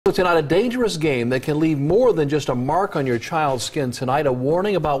But tonight, a dangerous game that can leave more than just a mark on your child's skin. Tonight, a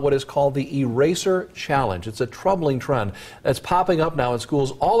warning about what is called the Eraser Challenge. It's a troubling trend that's popping up now in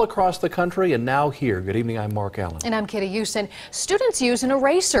schools all across the country and now here. Good evening, I'm Mark Allen. And I'm Kitty Houston. Students use an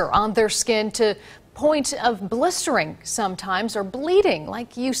eraser on their skin to point of blistering sometimes or bleeding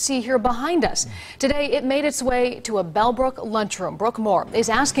like you see here behind us. Today it made its way to a Bellbrook lunchroom. Brooke Moore is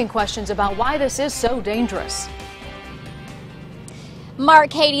asking questions about why this is so dangerous.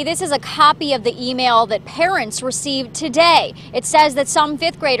 Mark, Katie, this is a copy of the email that parents received today. It says that some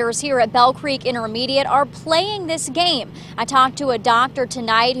fifth graders here at Bell Creek Intermediate are playing this game. I talked to a doctor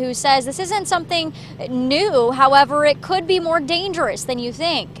tonight who says this isn't something new. However, it could be more dangerous than you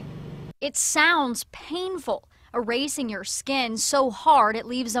think. It sounds painful, erasing your skin so hard it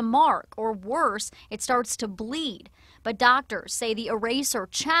leaves a mark, or worse, it starts to bleed. But doctors say the Eraser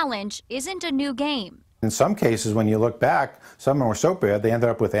Challenge isn't a new game. In some cases, when you look back, some were so bad they ended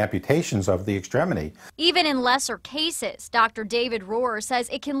up with amputations of the extremity. Even in lesser cases, Dr. David Rohrer says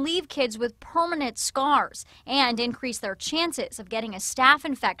it can leave kids with permanent scars and increase their chances of getting a staph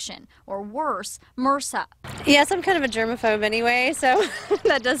infection or worse, MRSA. Yes, I'm kind of a germaphobe anyway, so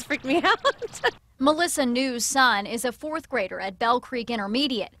that does freak me out. Melissa New's son is a fourth grader at Bell Creek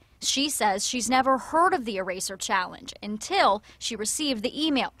Intermediate. She says she's never heard of the Eraser Challenge until she received the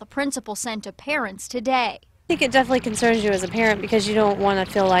email the principal sent to parents today. I think it definitely concerns you as a parent because you don't want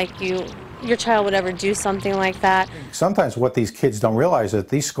to feel like your child would ever do something like that. Sometimes what these kids don't realize is that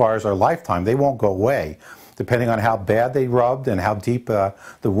these scars are lifetime. They won't go away, depending on how bad they rubbed and how deep the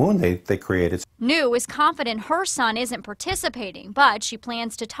wound they created. New is confident her son isn't participating, but she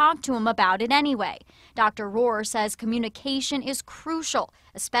plans to talk to him about it anyway. Dr. Rohrer says communication is crucial,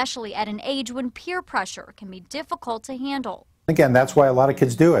 especially at an age when peer pressure can be difficult to handle. Again, that's why a lot of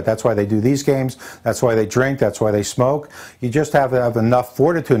kids do it. That's why they do these games. That's why they drink. That's why they smoke. You just have to have enough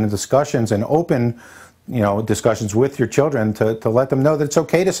fortitude in discussions and open, discussions with your children to let them know that it's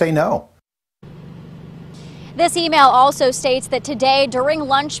okay to say no. This email also states that today, during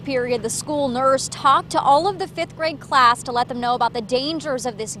lunch period, the school nurse talked to all of the fifth grade class to let them know about the dangers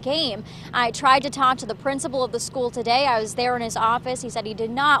of this game. I tried to talk to the principal of the school today. I was there in his office. He said he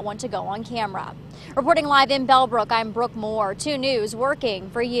did not want to go on camera. Reporting live in Bellbrook, I'm Brooke Moore, 2 News, working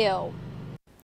for you.